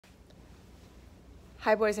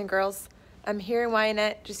Hi boys and girls, I'm here in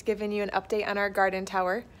Wyanet just giving you an update on our garden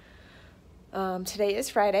tower. Today is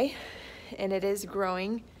Friday and it is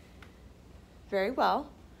growing very well.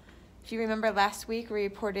 If you remember last week we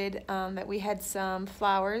reported that we had some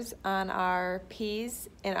flowers on our peas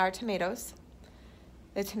and our tomatoes.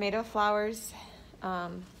 The tomato flowers,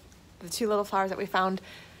 the two little flowers that we found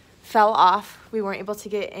fell off. We weren't able to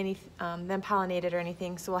get any them pollinated or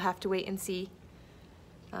anything, so we'll have to wait and see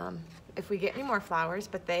if we get any more flowers,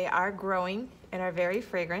 but they are growing and are very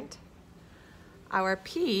fragrant. Our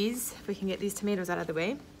peas, if we can get these tomatoes out of the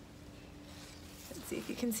way, let's see if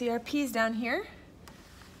you can see our peas down here,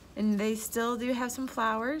 and they still do have some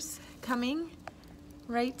flowers coming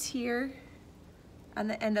right here on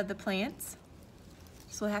the end of the plants,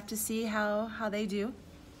 so we'll have to see how they do.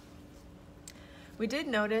 We did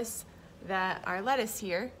notice that our lettuce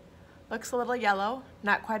here looks a little yellow,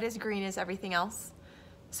 not quite as green as everything else.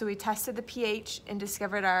 So we tested the pH and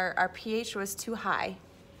discovered our pH was too high.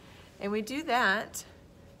 And we do that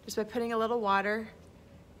just by putting a little water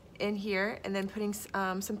in here and then putting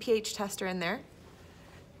some pH tester in there.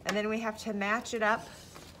 And then we have to match it up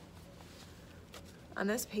on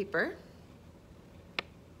this paper.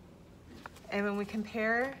 And when we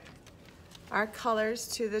compare our colors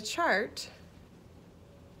to the chart,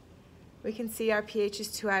 we can see our pH is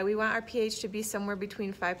too high. We want our pH to be somewhere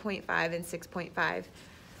between 5.5 and 6.5.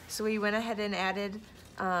 So we went ahead and added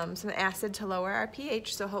some acid to lower our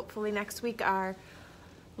pH, so hopefully next week our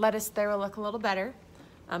lettuce there will look a little better.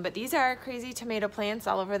 But these are crazy tomato plants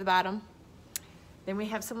all over the bottom. Then we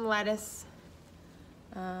have some lettuce.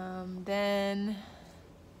 Then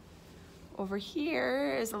over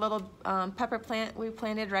here is a little pepper plant we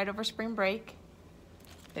planted right over spring break.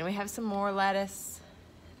 Then we have some more lettuce.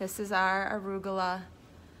 This is our arugula.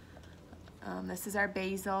 This is our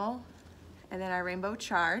basil. And then our rainbow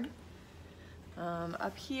chard.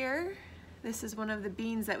 Up here, this is one of the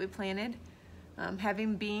beans that we planted.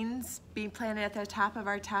 Having beans being planted at the top of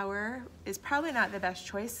our tower is probably not the best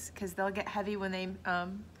choice because they'll get heavy when they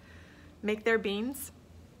make their beans.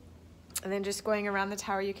 And then just going around the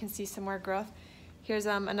tower, you can see some more growth. Here's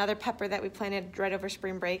another pepper that we planted right over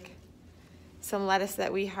spring break. Some lettuce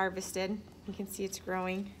that we harvested. You can see it's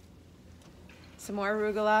growing. Some more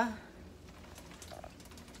arugula.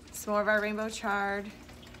 Some more of our rainbow chard.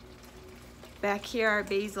 Back here, our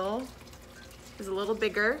basil is a little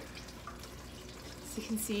bigger, so you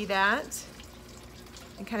can see that.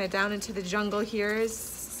 And kind of down into the jungle here is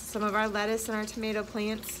some of our lettuce and our tomato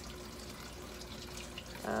plants.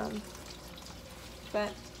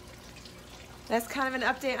 But that's kind of an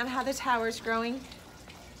update on how the tower is growing.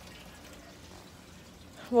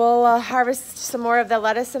 We'll harvest some more of the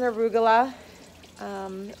lettuce and arugula.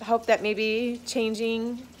 Hope that maybe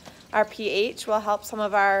changing our pH will help some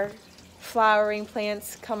of our flowering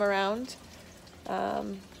plants come around.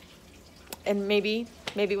 And maybe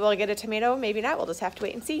we'll get a tomato, maybe not. We'll just have to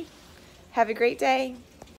wait and see. Have a great day.